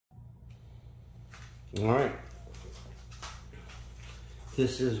All right.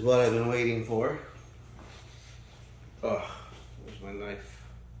 This is what I've been waiting for. Oh, where's my knife?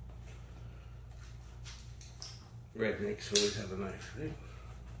 Rednecks always have a knife, right?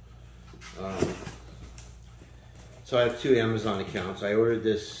 So I have 2 Amazon accounts. I ordered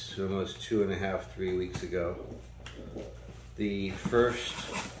this almost 2.5, 3 weeks ago. The first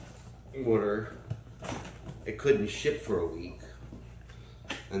order, it couldn't ship for a week.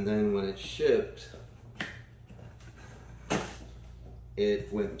 And then when it shipped,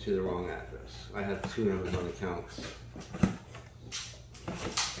 it went to the wrong address. I have 2 Amazon accounts.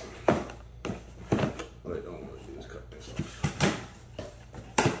 What I don't want to do is cut myself.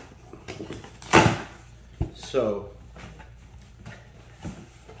 So,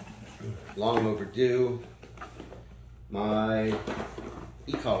 long overdue. My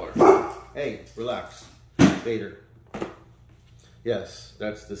Ecollar. Hey, relax. Vader. Yes,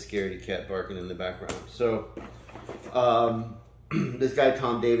 that's the scaredy cat barking in the background. So, this guy,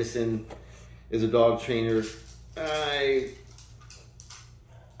 Tom Davison, is a dog trainer. I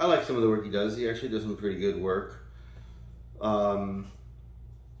like some of the work he does. He actually does some pretty good work. I've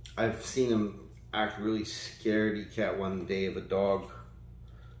seen him act really scaredy cat one day of a dog,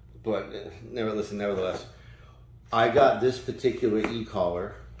 but nevertheless, I got this particular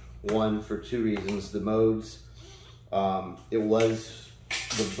e-collar, one for 2 reasons. The modes, the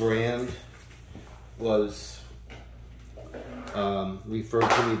brand was referred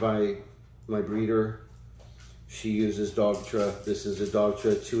to me by my breeder. She uses Dogtra. This is a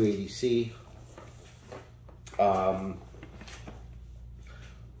Dogtra 280C.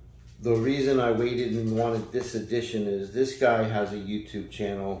 The reason I waited and wanted this edition is this guy has a YouTube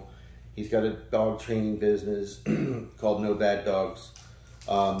channel. He's got a dog training business called No Bad Dogs.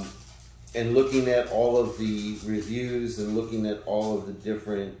 And looking at all of the reviews and looking at all of the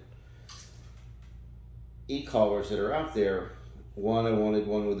different e-collars that are out there, 1, I wanted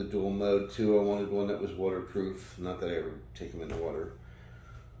one with a dual mode. 2, I wanted one that was waterproof. Not that I ever take them in the water.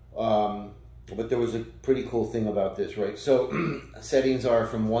 But there was a pretty cool thing about this, right? So settings are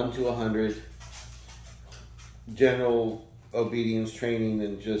from 1 to 100. General obedience training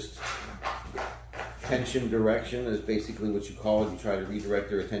and just attention direction is basically what you call it. You try to redirect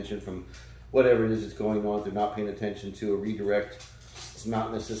their attention from whatever it is that's going on. If they're not paying attention to a redirect, it's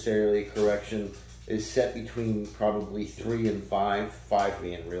not necessarily a correction. Is set between probably 3 and 5. 5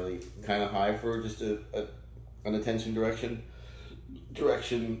 being really kind of high for just an attention direction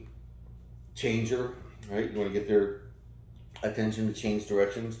changer, right? You want to get their attention to change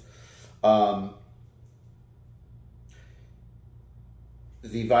directions. The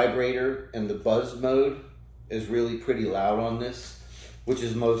vibrator and the buzz mode is really pretty loud on this, which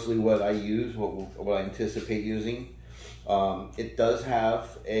is mostly what I use, what I anticipate using. It does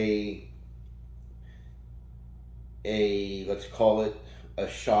have a let's call it a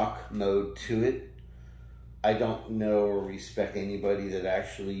shock mode to it. I don't know or respect anybody that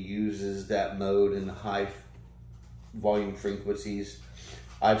actually uses that mode in high volume frequencies.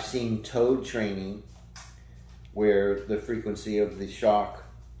 I've seen toad training where the frequency of the shock,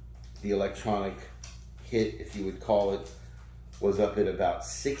 the electronic hit, if you would call it, was up at about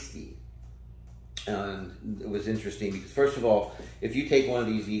 60. And it was interesting because, first of all, if you take one of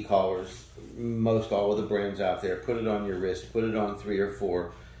these e-collars, most all of the brands out there, put it on your wrist, put it on 3 or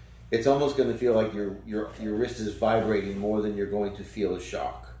 4, it's almost going to feel like your wrist is vibrating more than you're going to feel a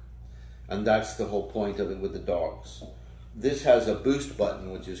shock. And that's the whole point of it with the dogs. This has a boost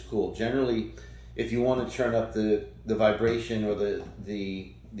button, which is cool. Generally, if you want to turn up the vibration or the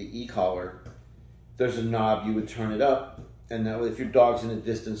e-collar, there's a knob, you would turn it up. And now if your dog's in a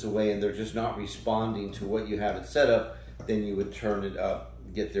distance away and they're just not responding to what you have it set up, then you would turn it up,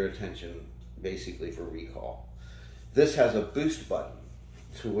 get their attention basically for recall. This has a boost button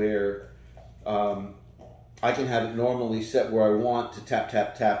to where I can have it normally set where I want to tap,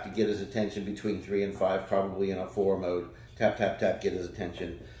 tap, tap to get his attention between 3 and 5, probably in a 4 mode. Tap, tap, tap, get his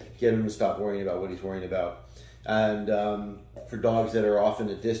attention. Get him to stop worrying about what he's worrying about. And for dogs that are off in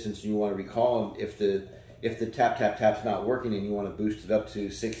a distance and you want to recall them, if the tap, tap, tap's not working and you want to boost it up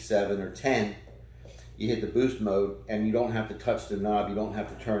to 6, 7, or 10, you hit the boost mode and you don't have to touch the knob, you don't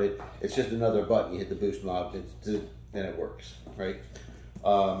have to turn it. It's just another button. You hit the boost knob and it works, right?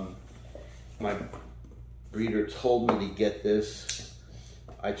 My breeder told me to get this.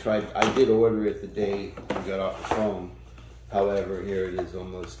 I did order it the day we got off the phone. However, here it is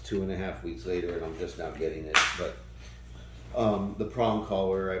almost 2.5 weeks later and I'm just now getting it. But the prong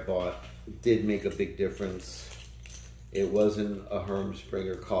collar I bought did make a big difference. It wasn't a Herm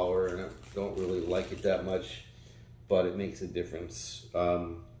Springer collar and I don't really like it that much, but it makes a difference.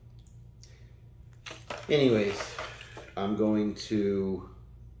 Anyways, I'm going to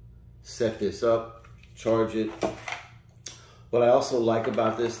set this up, charge it. What I also like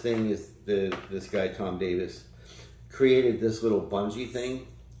about this thing is this guy, Tom Davis, created this little bungee thing.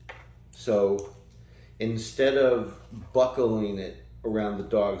 So instead of buckling it around the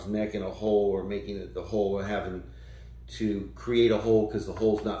dog's neck in a hole, or making it the hole and having to create a hole because the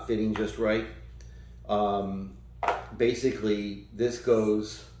hole's not fitting just right, basically this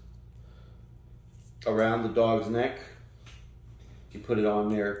goes around the dog's neck. You put it on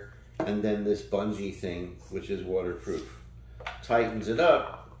there, and then this bungee thing, which is waterproof, tightens it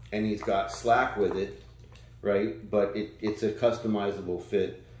up, and he's got slack with it, right? But it's a customizable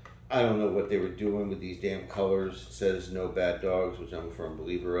fit. I don't know what they were doing with these damn colors. It says no bad dogs, which I'm a firm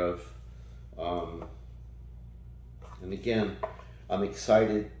believer of. And again, I'm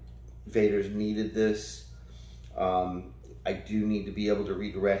excited. Vader's needed this. I do need to be able to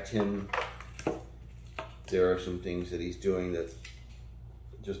redirect him. There are some things that he's doing that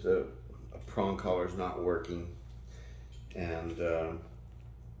just a prong collar is not working. And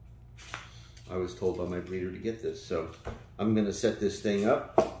I was told by my breeder to get this. So I'm going to set this thing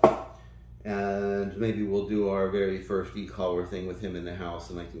up, and maybe we'll do our very first e-collar thing with him in the house.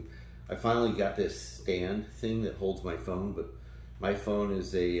 And I finally got this stand thing that holds my phone, but my phone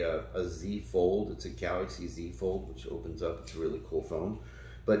is a Z Fold. It's a Galaxy Z Fold, which opens up. It's a really cool phone.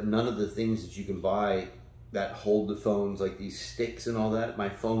 But none of the things that you can buy that hold the phones, like these sticks and all that, my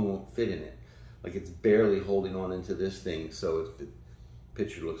phone won't fit in it. Like, it's barely holding on into this thing, so the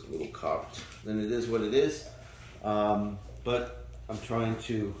picture looks a little cocked. Then it is what it is. But I'm trying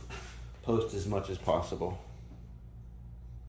to post as much as possible.